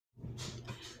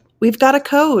We've got a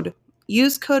code.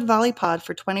 Use code VolleyPod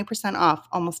for 20% off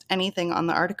almost anything on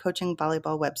the Art of Coaching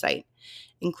Volleyball website,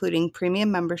 including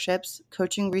premium memberships,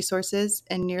 coaching resources,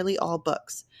 and nearly all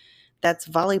books. That's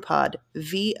VolleyPod,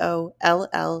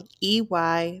 VolleyPod.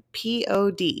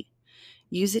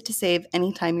 Use it to save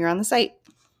anytime you're on the site.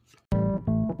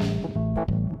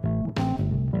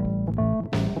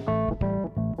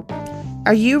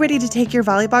 Are you ready to take your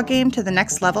volleyball game to the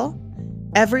next level?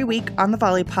 Every week on the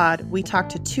VolleyPod, we talk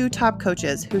to two top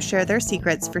coaches who share their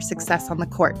secrets for success on the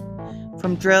court.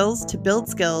 From drills to build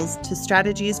skills to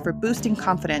strategies for boosting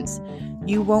confidence,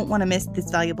 you won't want to miss this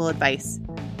valuable advice.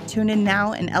 Tune in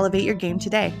now and elevate your game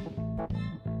today.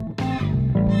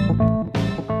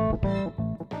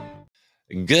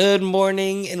 Good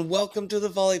morning and welcome to the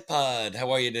VolleyPod.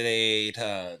 How are you today,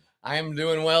 Todd? I am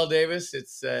doing well, Davis.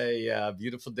 It's a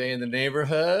beautiful day in the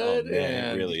neighborhood. Oh, man,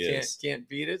 and it really is. Can't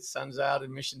beat it. Sun's out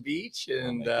in Mission Beach,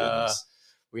 and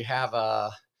we have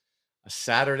a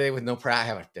Saturday with no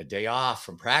practice. I have a day off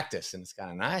from practice, and it's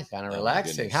kind of nice, kind of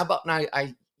relaxing. How about now?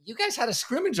 You guys had a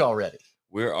scrimmage already.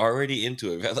 We're already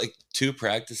into it. We've had like 2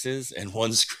 practices and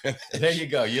 1 scrimmage. There you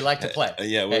go. You like to play.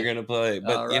 Yeah, we're going to play.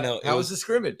 But, right. How was the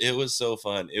scrimmage? It was so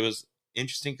fun. It was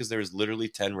interesting because there was literally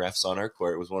 10 refs on our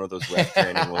court. It was one of those ref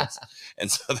training ones. And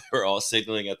so they were all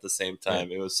signaling at the same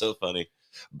time. It was so funny.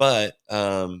 But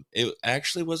it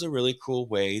actually was a really cool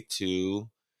way to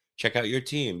check out your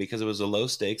team because it was a low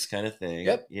stakes kind of thing.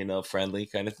 Yep. Friendly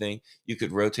kind of thing. You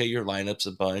could rotate your lineups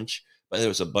a bunch. But there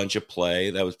was a bunch of play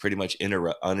that was pretty much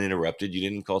uninterrupted. You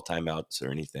didn't call timeouts or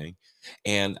anything.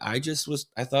 And I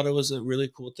thought it was a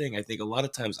really cool thing. I think a lot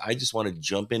of times I just want to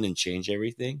jump in and change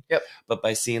everything. Yep. But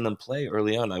by seeing them play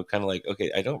early on, I'm kind of like,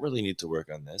 okay, I don't really need to work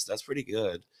on this. That's pretty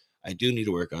good. I do need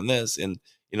to work on this. And,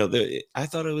 I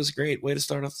thought it was a great way to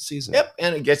start off the season. Yep.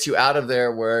 And it gets you out of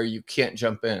there where you can't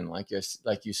jump in, like you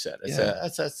said.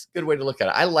 That's a good way to look at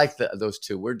it. I like those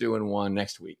 2. We're doing one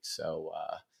next week. So,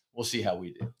 we'll see how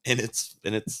we do. And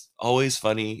it's always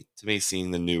funny to me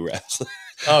seeing the new refs.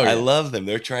 Oh, yeah. I love them.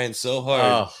 They're trying so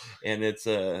hard. And it's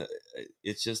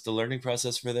just a learning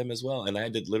process for them as well. And I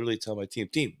had to literally tell my team,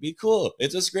 be cool.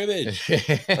 It's a scrimmage.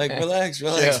 Like relax.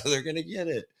 Yeah. So they're going to get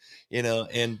it,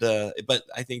 but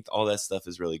I think all that stuff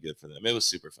is really good for them. It was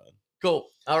super fun. Cool.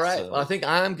 All right. Well, I think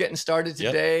I'm getting started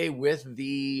today with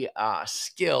the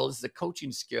skills, the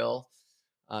coaching skill.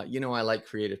 I like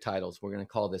creative titles. We're going to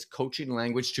call this Coaching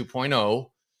Language 2.0,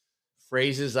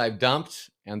 Phrases I've Dumped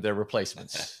and Their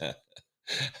Replacements.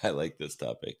 I like this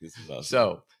topic. This is awesome.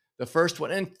 So the first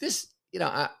one, and this,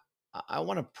 I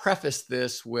want to preface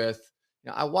this with,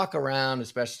 I walk around,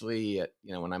 especially at,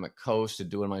 when I'm at Coast and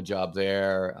doing my job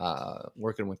there,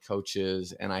 working with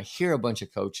coaches, and I hear a bunch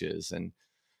of coaches and,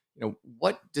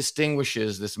 what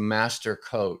distinguishes this master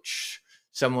coach,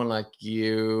 someone like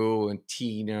you and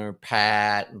Tina,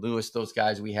 Pat, Lewis, those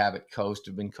guys we have at Coast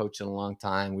have been coaching a long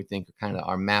time. We think are kind of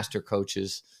our master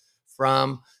coaches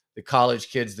from the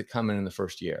college kids that come in the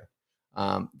first year.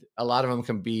 A lot of them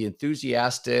can be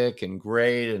enthusiastic and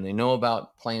great, and they know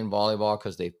about playing volleyball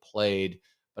because they've played.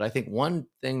 But I think one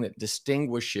thing that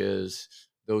distinguishes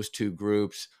those 2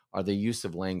 groups are the use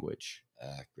of language.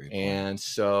 Great point. And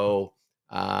so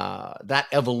that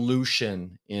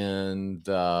evolution in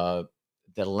the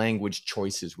language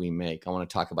choices we make. I want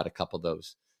to talk about a couple of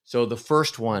those. So the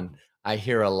first one I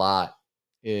hear a lot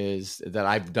is that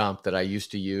I've dumped that I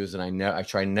used to use and I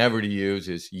try never to use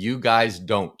is you guys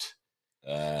don't.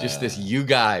 Just this you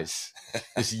guys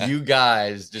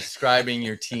describing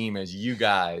your team as you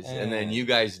guys and then you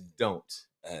guys don't.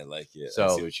 I like it. So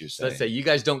I see what you're saying. Let's say you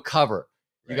guys don't cover.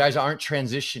 Right. You guys aren't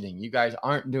transitioning. You guys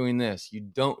aren't doing this. You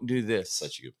don't do this.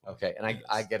 Such a good point. Okay. And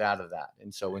I get out of that.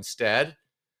 And so instead,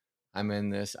 I'm in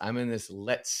this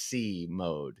let's see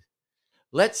mode.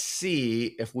 Let's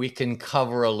see if we can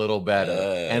cover a little better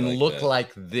and look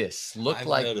like this. Look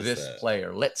like this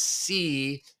player. Let's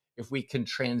see if we can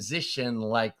transition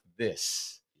like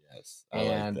this. Yes.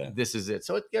 And like that. This is it.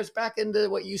 So it goes back into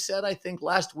what you said, I think,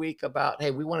 last week about,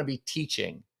 hey, we want to be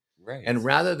teaching. Right. And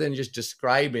rather than just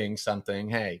describing something,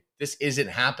 hey, this isn't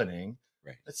happening.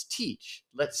 Right. Let's teach.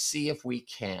 Let's see if we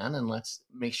can, and let's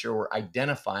make sure we're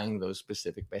identifying those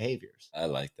specific behaviors. I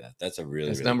like that. That's a really,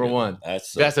 That's really number good one.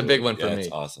 That's a cool. big one for me.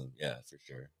 That's awesome. Yeah, for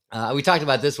sure. We talked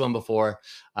about this one before.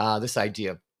 This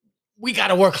idea, we got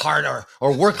to work harder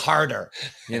or work harder.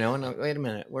 And wait a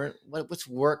minute. What's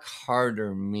work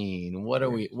harder mean? What are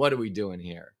we doing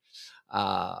here?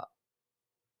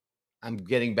 I'm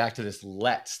getting back to this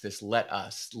let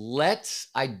us. Let's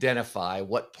identify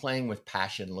what playing with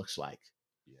passion looks like.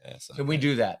 Yes. Can we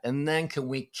do that? And then can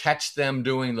we catch them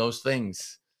doing those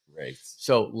things? Right.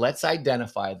 So let's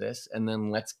identify this, and then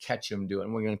let's catch them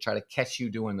doing. We're going to try to catch you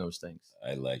doing those things.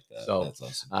 I like that. So that's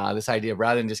awesome. This idea of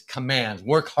rather than just commands,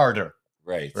 work harder.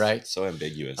 Right. Right. So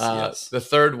ambiguous. Yes. The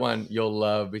third one you'll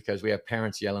love because we have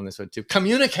parents yelling this one too.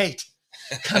 Communicate.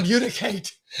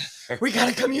 Communicate. We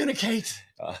got to communicate.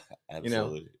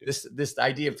 Absolutely. This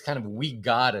idea of kind of we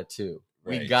gotta too.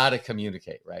 Right. We gotta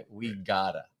communicate, right? We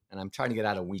gotta. And I'm trying to get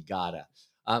out of we gotta.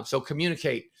 So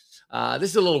communicate.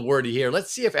 This is a little wordy here.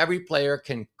 Let's see if every player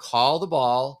can call the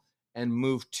ball and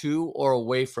move to or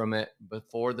away from it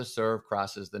before the serve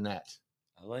crosses the net.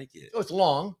 I like it. So it's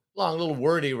long, a little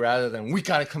wordy rather than we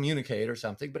got to communicate or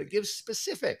something, but it gives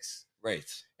specifics. Right.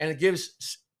 And it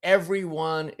gives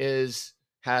everyone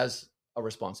has a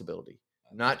responsibility,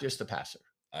 not just the passer.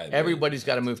 Everybody's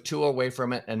got to move to or away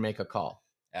from it and make a call.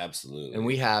 Absolutely. And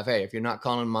we have, hey, if you're not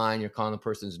calling mine, you're calling the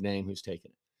person's name who's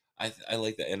taking it. I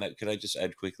like that. And could I just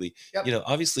add quickly, Yep.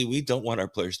 Obviously we don't want our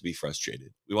players to be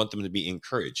frustrated. We want them to be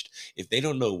encouraged. If they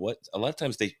don't know a lot of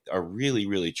times they are really,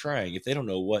 really trying. If they don't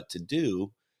know what to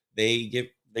do, they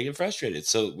get frustrated.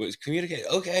 So communicate.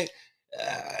 Okay.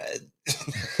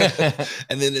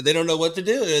 And then they don't know what to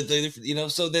do,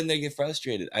 so then they get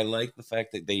frustrated. I like the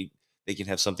fact that they can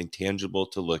have something tangible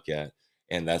to look at,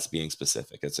 and that's being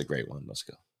specific. It's a great one. Let's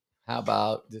go. How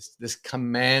about this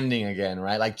commanding again,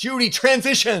 right? Like Judy,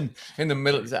 transition in the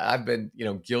middle. I've been,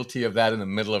 guilty of that in the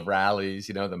middle of rallies,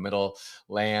 the middle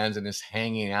lands and just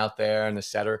hanging out there and the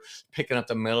setter picking up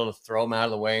the middle to throw them out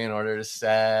of the way in order to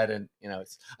set. And,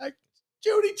 it's like,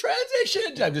 Judy,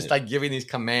 transition. I'm just like giving these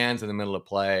commands in the middle of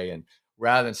play. And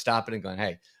rather than stopping and going,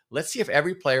 hey, let's see if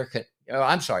every player can,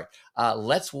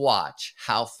 let's watch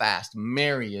how fast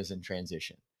Mary is in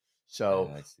transition.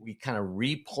 So we kind of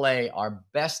replay our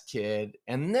best kid.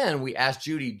 And then we ask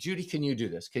Judy, can you do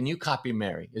this? Can you copy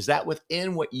Mary? Is that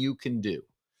within what you can do?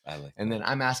 And then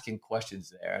I'm asking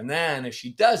questions there. And then if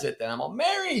she does it, then I'm all,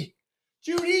 Mary,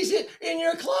 Judy's in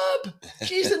your club.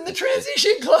 She's in the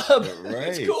transition club. Right.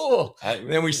 It's cool.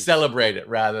 Then we celebrate it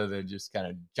rather than just kind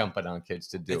of jumping on kids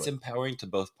to do it. It's empowering to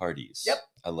both parties. Yep.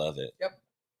 I love it. Yep.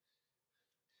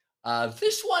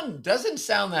 This one doesn't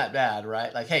sound that bad,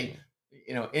 right? Like, hey,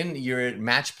 in your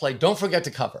match play, don't forget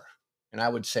to cover. And I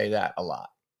would say that a lot,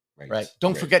 right?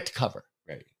 Don't forget to cover.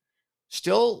 Right.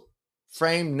 Still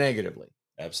framed negatively.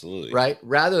 Absolutely. Right.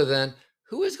 Rather than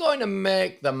who is going to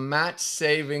make the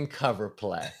match-saving cover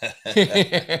play?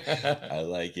 I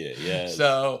like it. Yeah.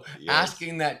 So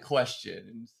asking that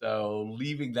question. So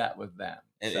leaving that with them.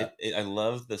 And I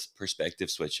love this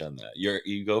perspective switch on that.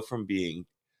 You go from being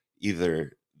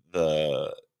either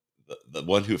the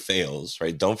one who fails,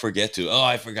 right? Don't forget to,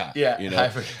 I forgot. Yeah, I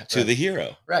forgot. To the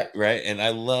hero. Right. Right. And I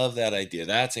love that idea.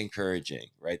 That's encouraging,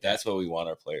 right? That's what we want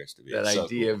our players to be. That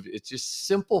idea of it's just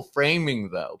simple framing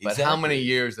though. But how many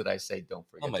years did I say don't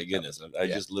forget? Oh my goodness. I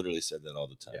just literally said that all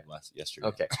the time yesterday.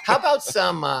 Okay. How about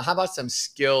some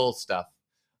skill stuff?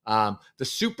 The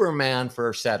Superman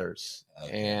for setters.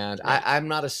 Okay, and I'm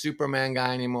not a Superman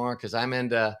guy anymore because I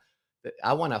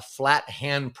want a flat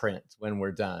handprint when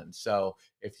we're done. So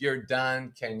if you're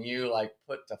done, can you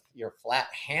put your flat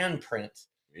handprint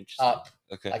up?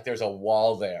 Okay. Like there's a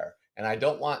wall there. And I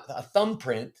don't want a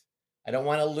thumbprint. I don't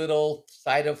want a little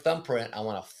side of thumbprint. I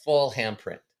want a full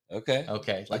handprint. Okay.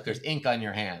 Okay. Like there's ink on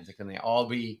your hands. Can they all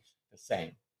be the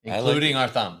same, including our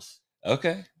thumbs?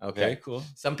 Okay. Okay. Very cool.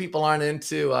 Some people aren't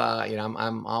into,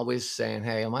 I'm always saying,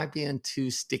 hey, am I being too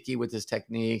sticky with this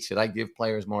technique? Should I give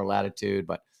players more latitude?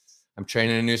 But I'm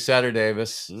training a new setter,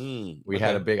 Davis. We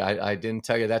had a big, I didn't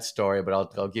tell you that story, but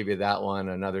I'll give you that one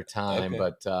another time.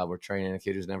 Okay. But we're training a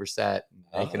kid who's never set,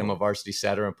 making him a varsity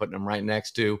setter and putting him right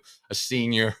next to a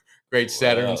senior grade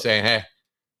setter and saying, hey,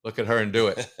 look at her and do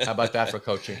it. How about that for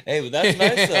coaching? Hey, but that's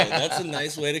nice though. That's a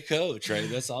nice way to coach, right?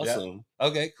 That's awesome. Yep.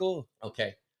 Okay, cool.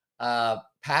 Okay.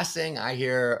 Passing, I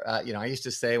hear, I used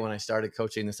to say when I started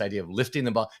coaching this idea of lifting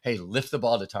the ball, hey, lift the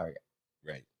ball to target.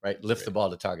 Right. Lift the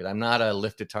ball to target. I'm not a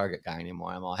lift to target guy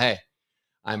anymore. I'm all, hey,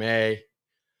 hey,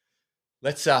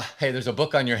 there's a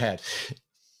book on your head.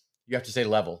 You have to say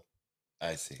level.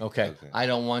 I see. Okay. I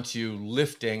don't want you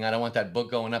lifting. I don't want that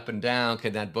book going up and down.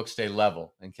 Can that book stay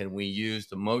level? And can we use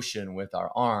the motion with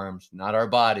our arms, not our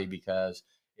body? Because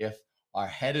if our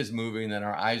head is moving, then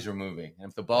our eyes are moving. And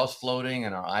if the ball's floating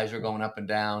and our eyes are going up and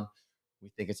down, we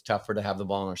think it's tougher to have the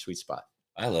ball in our sweet spot.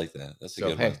 I like that. That's a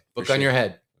good one. Book on your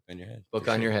head. Book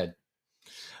on your head.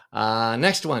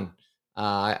 Next one.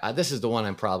 This is the one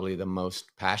I'm probably the most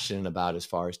passionate about as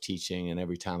far as teaching. And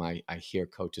every time I hear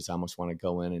coaches, I almost want to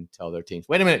go in and tell their teams,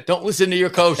 wait a minute, don't listen to your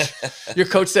coach. Your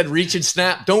coach said reach and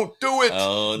snap. Don't do it.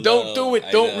 Don't do it.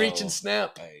 Don't reach and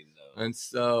snap. I know. And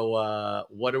so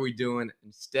what are we doing?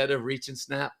 Instead of reach and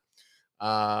snap,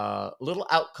 Little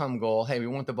outcome goal. Hey, we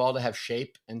want the ball to have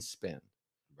shape and spin.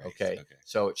 Right. Okay.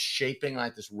 So it's shaping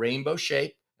like this rainbow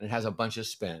shape, and it has a bunch of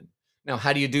spin. Now,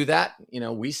 how do you do that?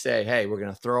 We say, hey, we're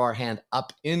going to throw our hand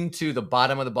up into the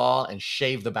bottom of the ball and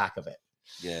shave the back of it.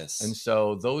 Yes. And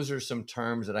so those are some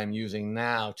terms that I'm using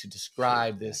now to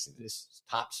describe this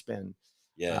top spin.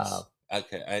 Yes.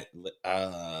 Okay.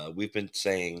 We've been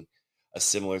saying a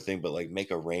similar thing, but like make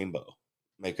a rainbow.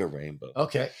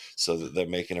 Okay. So that they're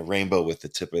making a rainbow with the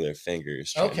tip of their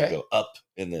fingers, trying to go up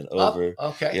and then over.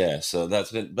 Okay. Yeah. So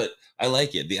that's been, but I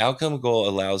like it. The outcome goal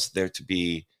allows there to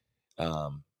be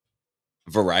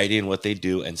variety in what they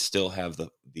do and still have the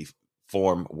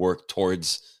form work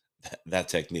towards that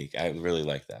technique. I really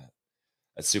like that.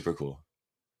 That's super cool.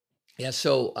 Yeah.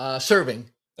 So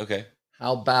serving. Okay.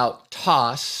 How about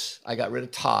toss? I got rid of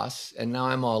toss, and now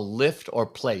I'm all lift or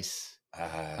place.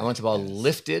 I want the ball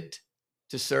lifted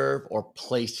to serve or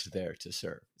placed there to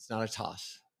serve. It's not a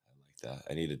toss. I like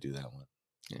that. I need to do that one.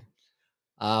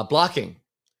 Yeah. Blocking.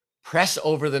 Press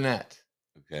over the net.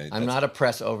 Okay. I'm not a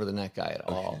press over the net guy at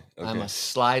all. Okay. I'm a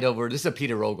slide over. This is a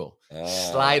Peter Rogel.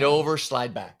 Slide over,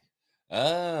 slide back.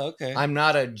 Okay. I'm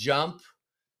not a jump,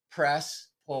 press,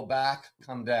 pull back,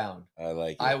 come down. I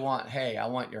like it. I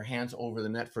want your hands over the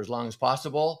net for as long as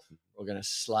possible. We're going to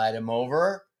slide him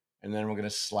over, and then we're going to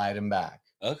slide him back.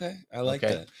 Okay. I like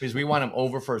that. Because we want him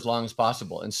over for as long as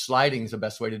possible. And sliding is the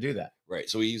best way to do that. Right.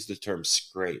 So we use the term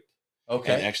scrape.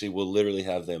 Okay. And actually, we'll literally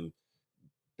have them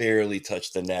barely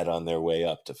touch the net on their way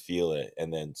up to feel it,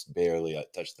 and then barely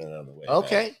touch the net on the way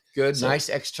okay back. Good. So, nice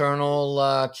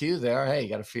external cue there. Hey, you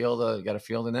got to feel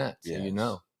the net.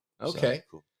 So okay. So,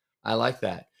 cool. I like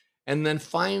that. And then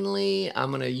finally, I'm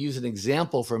going to use an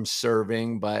example from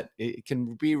serving, but it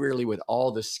can be really with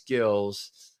all the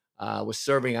skills. With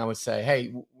serving, I would say,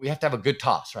 hey, we have to have a good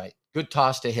toss, right? Good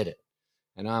toss to hit it.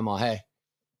 And I'm all, hey,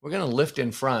 we're going to lift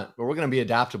in front, but we're going to be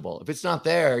adaptable. If it's not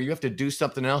there, you have to do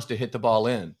something else to hit the ball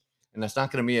in. And that's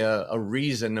not going to be a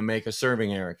reason to make a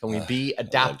serving error. Can we be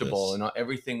adaptable in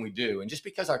everything we do? And just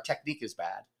because our technique is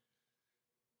bad,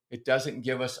 it doesn't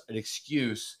give us an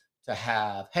excuse to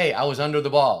have, hey, I was under the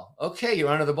ball. Okay, you're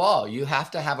under the ball. You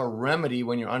have to have a remedy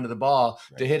when you're under the ball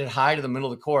to hit it high to the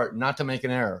middle of the court, not to make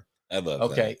an error. I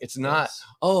love that. It's not,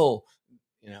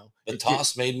 the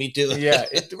toss made me do it. Yeah,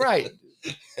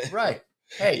 right.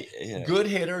 Hey, good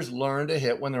hitters learn to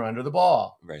hit when they're under the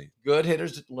ball. Right. Good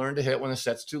hitters learn to hit when the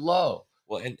set's too low.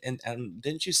 Well, and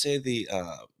didn't you say the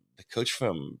coach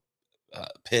from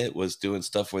Pitt was doing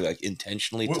stuff where like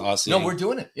intentionally tossing? No, we're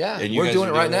doing it. Yeah, and we're doing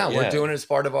it right now. Yeah. We're doing it as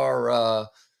part of our.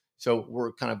 So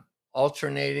we're kind of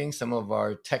alternating some of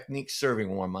our technique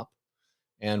serving warm up,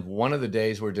 and one of the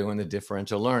days we're doing the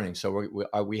differential learning. So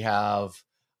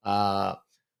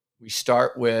we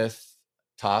start with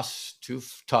toss too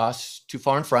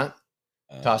far in front,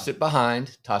 toss it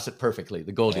behind, toss it perfectly,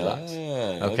 the Goldilocks.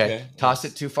 Okay. Toss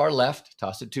it too far left,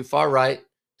 toss it too far right,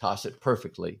 toss it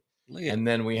perfectly. And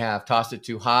then we have toss it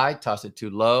too high, toss it too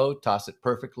low, toss it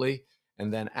perfectly.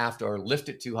 And then after, lift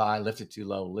it too high, lift it too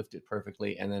low, lift it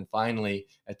perfectly. And then finally,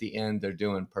 at the end, they're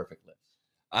doing perfect lift.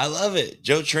 I love it.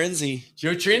 Joe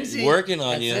Trinzi. Working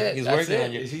on you. He's working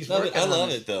on you. I love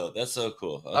it though. That's so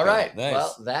cool. Okay, all right. Nice.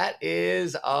 Well, that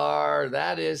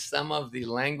is some of the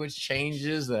language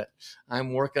changes that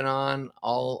I'm working on.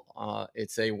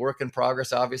 It's a work in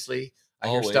progress, obviously. I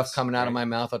hear stuff coming out of my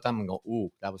mouth all the time. I'm going,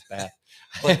 ooh, that was bad.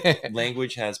 But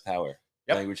language has power.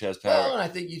 Yep. Language has power. Well, and I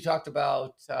think you talked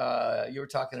about, you were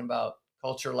talking about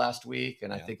culture last week.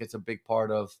 And I think it's a big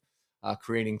part of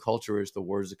creating culture is the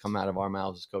words that come out of our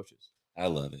mouths as coaches. I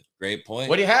love it. Great point.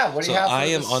 What do you have? I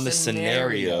am on the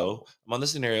scenario. I'm on the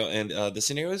scenario, and the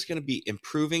scenario is going to be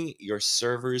improving your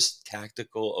server's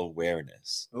tactical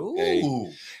awareness. Okay?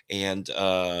 Ooh. And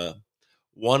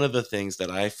one of the things that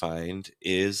I find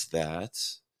is that,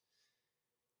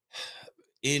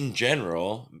 in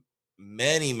general,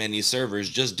 many servers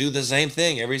just do the same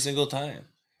thing every single time.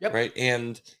 Yep. Right.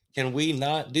 And can we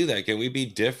not do that? Can we be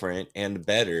different and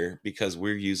better because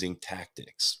we're using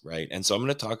tactics, right? And so I'm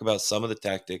going to talk about some of the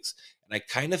tactics, and I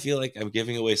kind of feel like I'm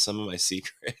giving away some of my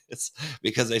secrets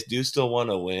because I do still want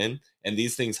to win, and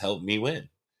these things help me win.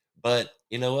 But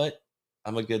you know what?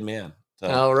 I'm a good man. So.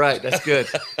 All right, that's good.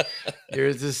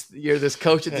 You're this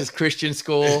coach at this Christian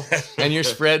school, and you're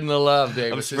spreading the love,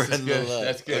 David. I'm spreading the love.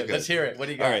 That's good. Okay. Let's hear it. What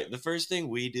do you got? All right. The first thing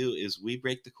we do is we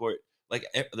break the court. Like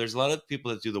there's a lot of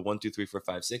people that do the 1, 2, 3, 4,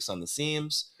 5, 6 on the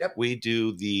seams. Yep. We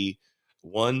do the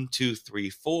 1, 2, 3,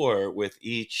 4 with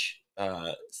each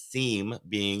seam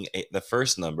being the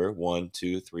first number 1,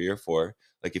 2, 3, or 4.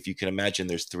 Like if you can imagine,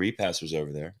 there's 3 passers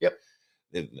over there. Yep.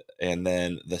 And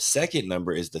then the second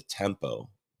number is the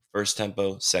tempo First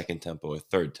tempo, second tempo, or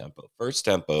third tempo. First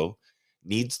tempo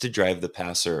needs to drive the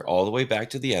passer all the way back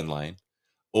to the end line,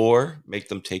 or make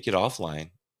them take it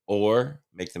offline, or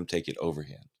make them take it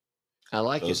overhand. I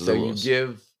like Those it. are So the you rules.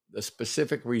 give the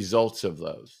specific results of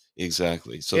those.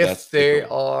 Exactly. So If that's they the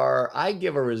goal. are, I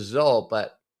give a result,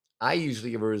 but I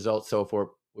usually give a result. So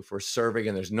if we're serving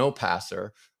and there's no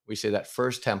passer, we say that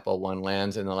first tempo one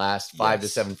lands in the last 5 to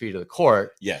Yes. 7 feet of the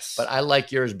court. Yes. But I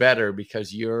like yours better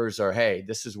because yours are, hey,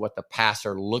 this is what the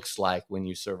passer looks like when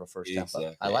you serve a first tempo.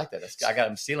 Exactly. I like that. I got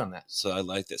him stealing that. So I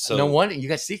like that. So No wonder you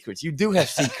got secrets. You do have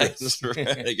secrets. That's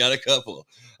right. I got a couple.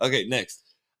 Okay, next.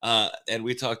 And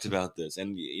we talked about this,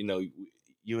 and you know,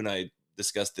 you and I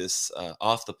discussed this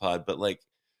off the pod, but like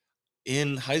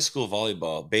in high school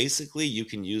volleyball, basically you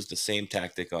can use the same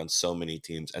tactic on so many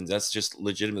teams, and that's just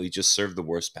legitimately just serve the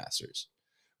worst passers,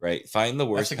 right? Find the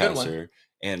worst That's a good one. passer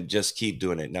and just keep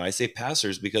doing it. Now I say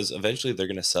passers because eventually they're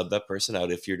going to sub that person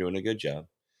out if you're doing a good job,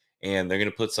 and they're going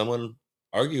to put someone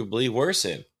arguably worse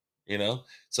in, you know?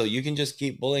 So you can just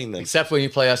keep bullying them. Except when you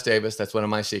play us, Davis. That's one of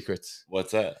my secrets.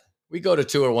 What's that? We go to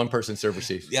 2 or 1 person serve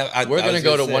receive. Yeah, we're going to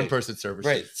go to say, 1 person serve receive.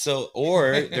 Right. So,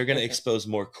 or they're going to expose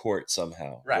more court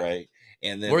somehow. Right.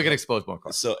 And then we're going to expose more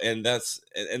court. So, and that's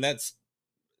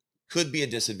could be a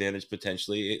disadvantage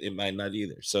potentially. It might not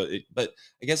either. So, but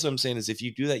I guess what I'm saying is if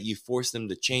you do that, you force them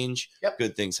to change. Yep.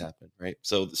 Good things happen. Right.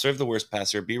 So, serve the worst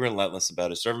passer. Be relentless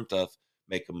about it. Serve them tough.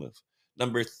 Make a move.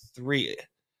 Number 3,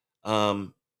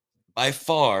 by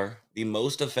far the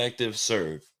most effective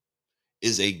serve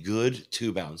is a good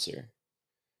 2 bouncer.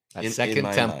 That second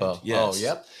tempo. Mind. Yes. Oh,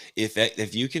 yep.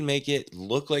 If you can make it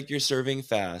look like you're serving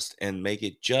fast and make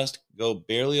it just go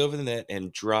barely over the net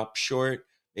and drop short,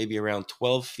 maybe around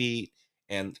 12 feet,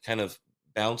 and kind of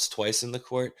bounce twice in the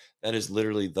court, that is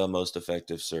literally the most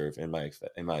effective serve in my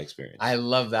experience. I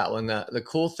love that one. The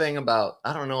cool thing about,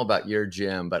 I don't know about your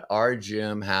gym, but our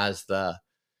gym has the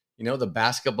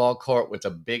basketball court with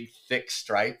a big thick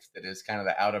stripe that is kind of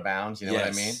the out of bounds. You know what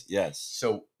I mean? Yes.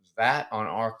 So that on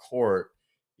our court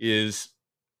is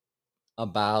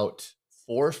about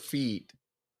 4 feet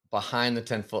behind the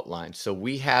 10-foot line. So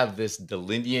we have this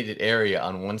delineated area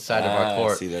on one side of our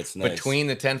court that's nice. Between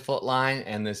the 10-foot line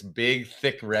and this big,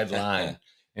 thick red line.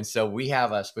 And so we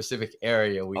have a specific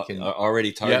area we can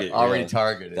already target. Yep, already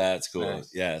targeted. That's cool.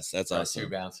 Nice. Yes, that's awesome. 2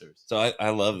 bouncers. So I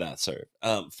love that serve.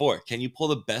 4, can you pull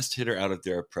the best hitter out of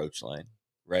their approach line?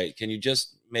 Right? Can you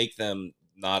just make them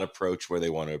not approach where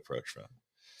they want to approach from?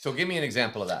 So give me an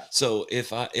example of that. So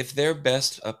if their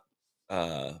best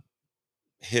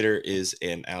hitter is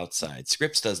an outside,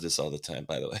 Scripps does this all the time,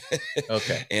 by the way.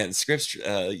 Okay. And Scripps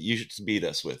used to beat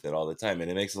us with it all the time, and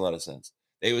it makes a lot of sense.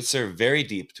 They would serve very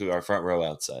deep to our front row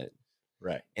outside.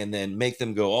 Right. And then make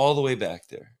them go all the way back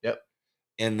there. Yep.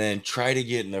 And then try to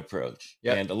get an approach.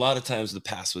 Yep. And a lot of times the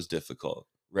pass was difficult.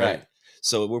 Right.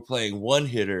 So we're playing one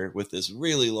hitter with this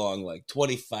really long, like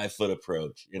 25-foot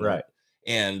approach. You know? Right.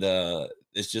 And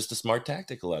it's just a smart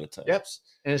tactic a lot of times. Yep.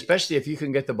 And especially if you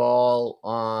can get the ball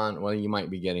on, well, you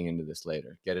might be getting into this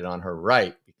later, get it on her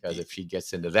right, because if she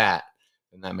gets into that,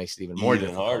 then that makes it even more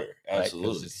difficult, harder. Right?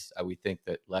 Absolutely. We think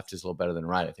that left is a little better than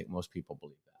right. I think most people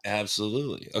believe that.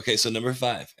 Absolutely. Okay, so number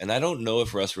 5, and I don't know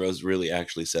if Russ Rose really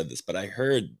actually said this, but I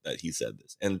heard that he said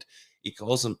this, and he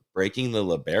calls them breaking the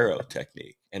libero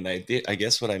technique. And I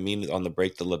guess what I mean on the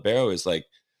break the libero is like,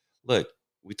 look,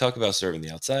 we talk about serving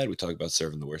the outside, we talk about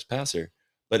serving the worst passer,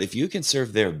 but if you can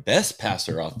serve their best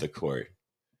passer off the court,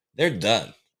 they're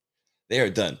done. They are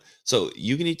done. So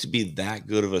you need to be that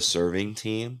good of a serving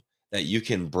team that you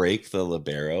can break the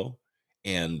libero,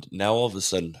 and now all of a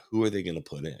sudden, who are they going to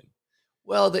put in?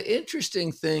 Well, the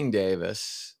interesting thing,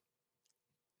 Davis,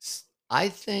 I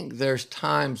think there's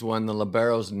times when the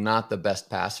libero's not the best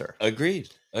passer. Agreed.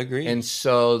 And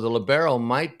so the libero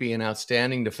might be an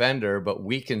outstanding defender, but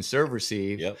we can serve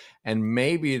receive. Yep. And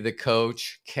maybe the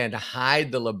coach can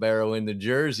hide the libero in the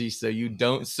jersey so you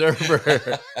don't serve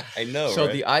her. I know. So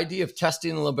right? the idea of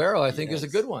testing the libero, I think, is a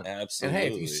good one. Absolutely. And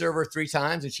hey, if you serve her 3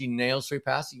 times and she nails 3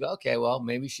 passes, you go, okay, well,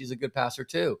 maybe she's a good passer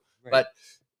too. Right. But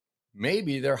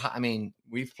maybe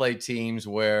we've played teams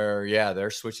where, they're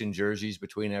switching jerseys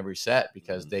between every set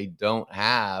because they don't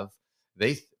have,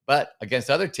 but against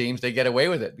other teams, they get away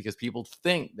with it because people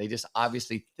they just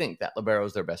obviously think that libero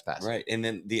is their best passer. Right. And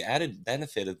then the added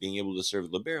benefit of being able to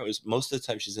serve libero is most of the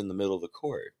time she's in the middle of the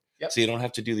court. Yep. So you don't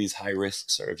have to do these high risk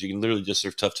serves. You can literally just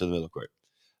serve tough to the middle of the court.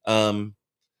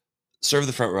 Serve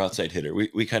the front row outside hitter.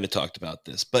 We kind of talked about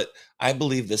this, but I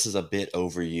believe this is a bit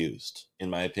overused in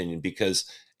my opinion because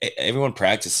everyone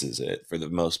practices it for the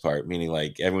most part, meaning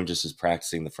like everyone just is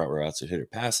practicing the front row outside hitter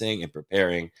passing and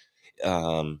preparing.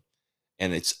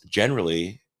 And it's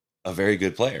generally a very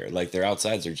good player. Like their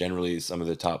outsides are generally some of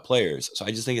the top players. So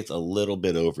I just think it's a little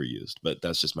bit overused, but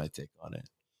that's just my take on it.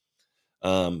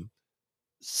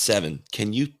 7,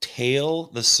 can you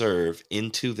tail the serve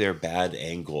into their bad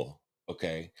angle?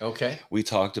 Okay. Okay. We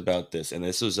talked about this, and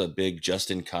this was a big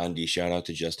Justin Conde. Shout out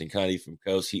to Justin Conde from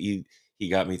Coast. He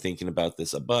got me thinking about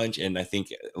this a bunch, and I think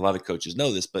a lot of coaches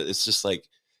know this, but it's just like,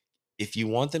 if you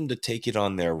want them to take it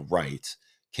on their right,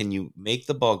 can you make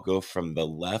the ball go from the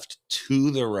left to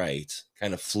the right,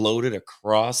 kind of float it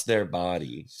across their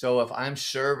body? So if I'm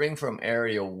serving from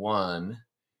area 1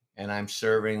 and I'm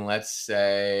serving, let's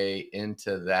say,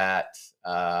 into that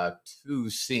 2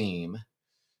 seam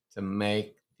to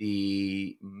make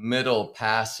the middle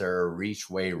passer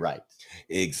reach way right.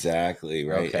 Exactly,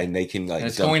 right. Okay. And they can like, and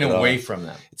it's going away from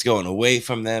them. It's going away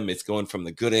from them. It's going from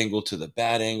the good angle to the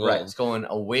bad angle. Right. It's going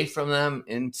away from them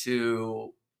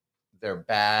into their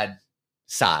bad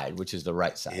side, which is the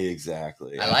right side.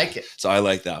 Exactly. I like it. So I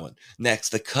like that one. Next,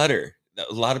 the cutter.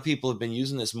 A lot of people have been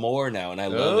using this more now, and I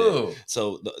love it.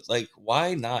 So, like,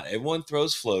 why not? Everyone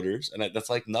throws floaters, and that's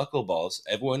like knuckleballs.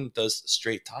 Everyone does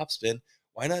straight topspin.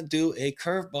 Why not do a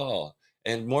curveball?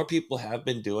 And more people have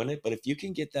been doing it, but if you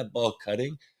can get that ball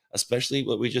cutting, especially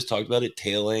what we just talked about, it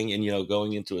tailing and,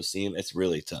 going into a seam, it's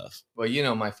really tough. Well,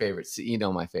 my favorite scene.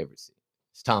 It's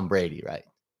Tom Brady, right?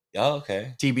 Oh,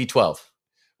 okay. TB12.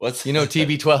 What's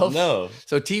TB12? No.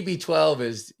 So TB12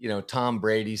 is, Tom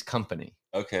Brady's company.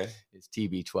 Okay. It's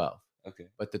TB12. Okay.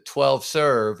 But the 12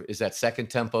 serve is that second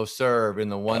tempo serve in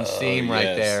the one seam right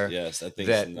there. Yes,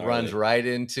 that runs right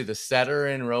into the setter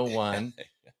in row 1,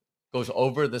 goes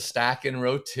over the stack in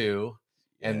row 2,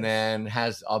 and then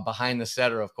has behind the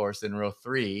setter, of course, in row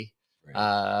 3.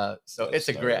 Right. So it's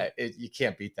a great. You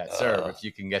can't beat that serve if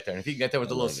you can get there. And if you can get there with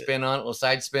a little spin on it, a little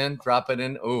side spin, drop it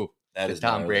in. Ooh. That is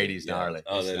Tom Brady's gnarly.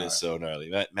 Oh, that is so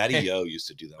gnarly. Matty Yo used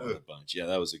to do that one a bunch. Yeah,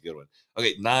 that was a good one.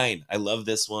 Okay, 9. I love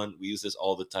this one. We use this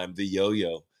all the time. The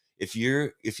yo-yo. If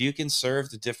you can serve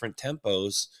the different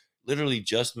tempos, literally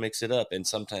just mix it up, and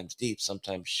sometimes deep,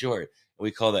 sometimes short. And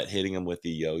we call that hitting them with the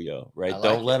yo-yo, right?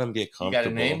 Don't let them get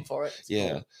comfortable. You got a name for it? It's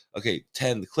cool. Okay,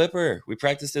 10. The Clipper. We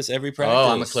practice this every practice.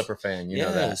 Oh, I'm a Clipper fan. You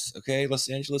know that. Okay, Los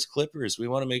Angeles Clippers. We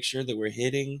want to make sure that we're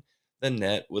hitting the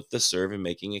net with the serve and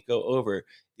making it go over.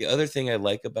 The other thing I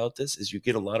like about this is you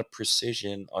get a lot of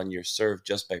precision on your serve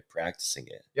just by practicing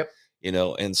it. Yep.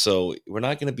 And so we're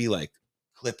not going to be like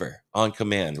Clipper on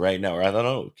command right now. Or I don't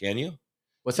know. Can you?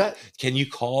 What's that? Can you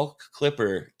call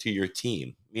Clipper to your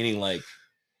team? Meaning like,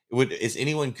 is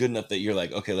anyone good enough that you're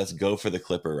like, okay, let's go for the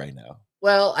Clipper right now?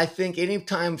 Well, I think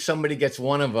anytime somebody gets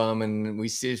one of them and we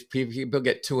see people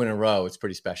get 2 in a row, it's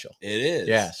pretty special. It is.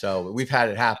 Yeah. So we've had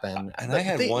it happen. And I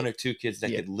had 1 or 2 kids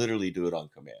that could literally do it on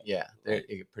command. Yeah. They're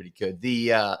pretty good.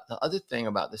 The other thing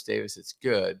about this, Davis, it's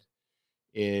good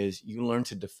is you learn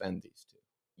to defend these 2.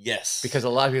 Yes. Because a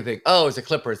lot of people think, oh, it's a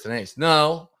Clipper, it's an ace.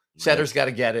 No. Setter's got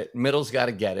to get it. Middle's got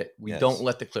to get it. We don't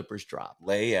let the Clippers drop.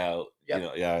 Layout.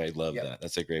 I love that.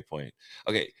 That's a great point.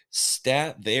 Okay.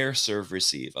 Stat their serve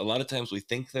receive. A lot of times we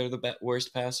think they're the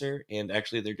worst passer, and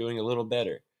actually they're doing a little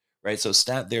better, right? So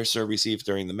stat their serve receive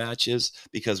during the matches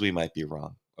because we might be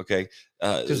wrong. Okay.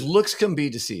 Because looks can be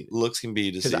deceiving.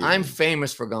 Because I'm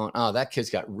famous for going, oh, that kid's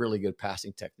got really good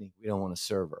passing technique. We don't want to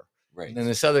serve her. Right. And then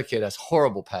this other kid has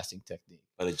horrible passing technique.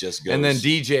 But it just goes. And then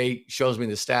DJ shows me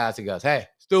the stats and goes, hey,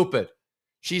 stupid.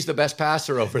 She's the best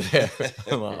passer over there.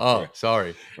 I'm like, oh,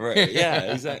 sorry. Right.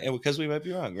 Yeah, exactly. And because we might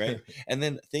be wrong, right? And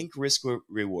then think risk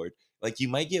reward. Like you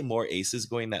might get more aces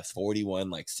going that 41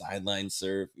 like sideline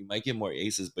serve. You might get more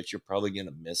aces, but you're probably going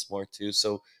to miss more too.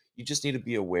 So you just need to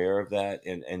be aware of that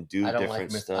and do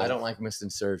different stuff. I don't like missing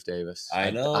serves, Davis. I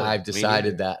know. I've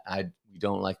decided that we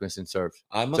don't like missing serves.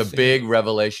 It's a big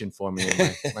revelation for me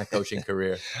in my coaching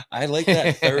career. I like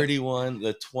that 31,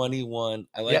 the 21.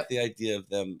 I like the idea of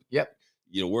them. Yep.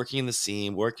 Working in the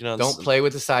seam, working on. Don't play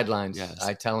with the sidelines. Yes.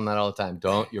 I tell them that all the time.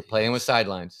 You're playing with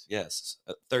sidelines. Yes.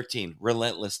 13,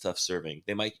 relentless tough serving.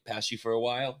 They might pass you for a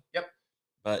while. Yep.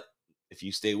 But if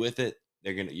you stay with it,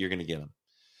 you're gonna get them.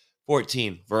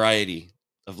 14, variety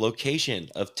of location,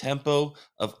 of tempo,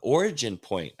 of origin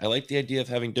point. I like the idea of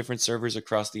having different servers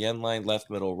across the end line, left,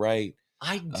 middle, right.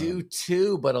 I do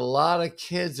too, but a lot of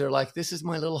kids are like, this is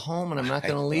my little home and I'm not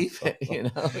going to leave it.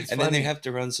 Then they have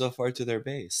to run so far to their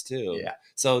base too. Yeah.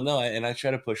 So no, and I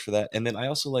try to push for that. And then I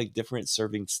also like different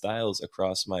serving styles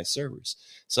across my servers.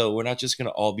 So we're not just going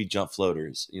to all be jump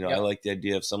floaters. I like the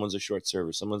idea of someone's a short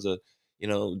server, someone's a,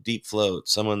 deep float,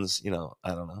 someone's, I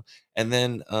don't know. And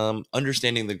then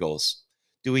understanding the goals.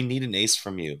 do we need an ace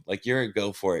from you? Like, you're a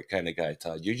go for it kind of guy,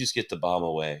 Todd. You just get to bomb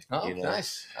away. Oh,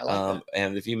 nice. I like that.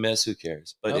 And if you miss, who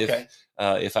cares? But Okay.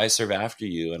 if I serve after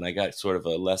you and I got sort of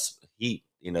a less heat,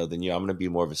 than you, I'm going to be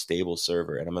more of a stable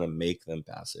server, and I'm going to make them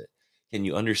pass it. Can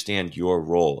you understand your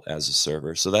role as a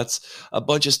server? So that's a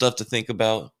bunch of stuff to think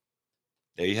about.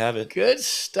 There you have it. Good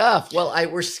stuff. Well,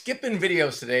 we're skipping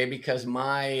videos today because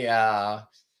my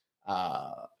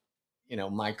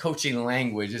my coaching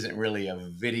language isn't really a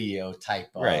video type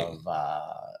of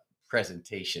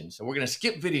presentation. So we're going to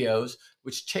skip videos,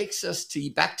 which takes us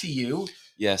back to you.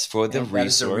 Yes, for the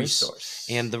resource.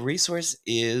 And the resource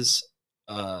is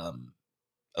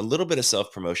a little bit of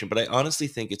self-promotion, but I honestly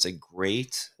think it's a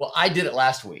great... Well, I did it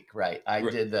last week, right? I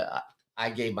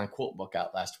gave my quote book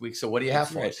out last week. So what do you have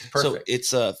for us? Perfect. So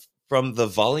it's from the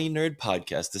VolleyNerd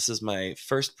podcast. This is my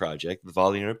first project, the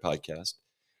VolleyNerd podcast.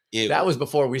 That was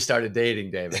before we started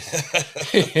dating, David.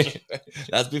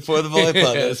 That's before the Volley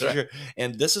Pod. That's right. Sure.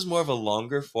 And this is more of a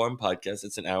longer form podcast.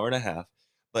 It's an hour and a half,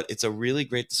 but it's a really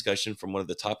great discussion from one of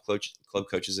the top club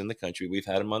coaches in the country. We've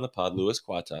had him on the pod,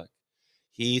 Cuatok.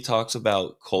 He talks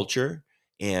about culture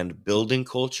and building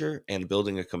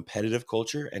a competitive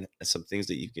culture and some things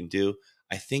that you can do.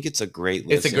 I think it's a great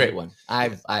listen. It's a great one.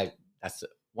 That's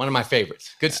one of my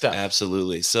favorites. Good stuff.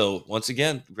 Absolutely. So once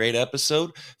again, great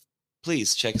episode.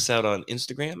 Please check us out on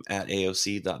Instagram at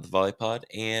aoc.thevolleypod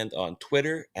and on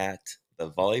Twitter at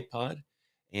thevolleypod.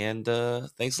 And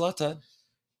thanks a lot, Todd.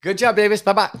 Good job, Davis.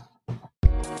 Bye-bye.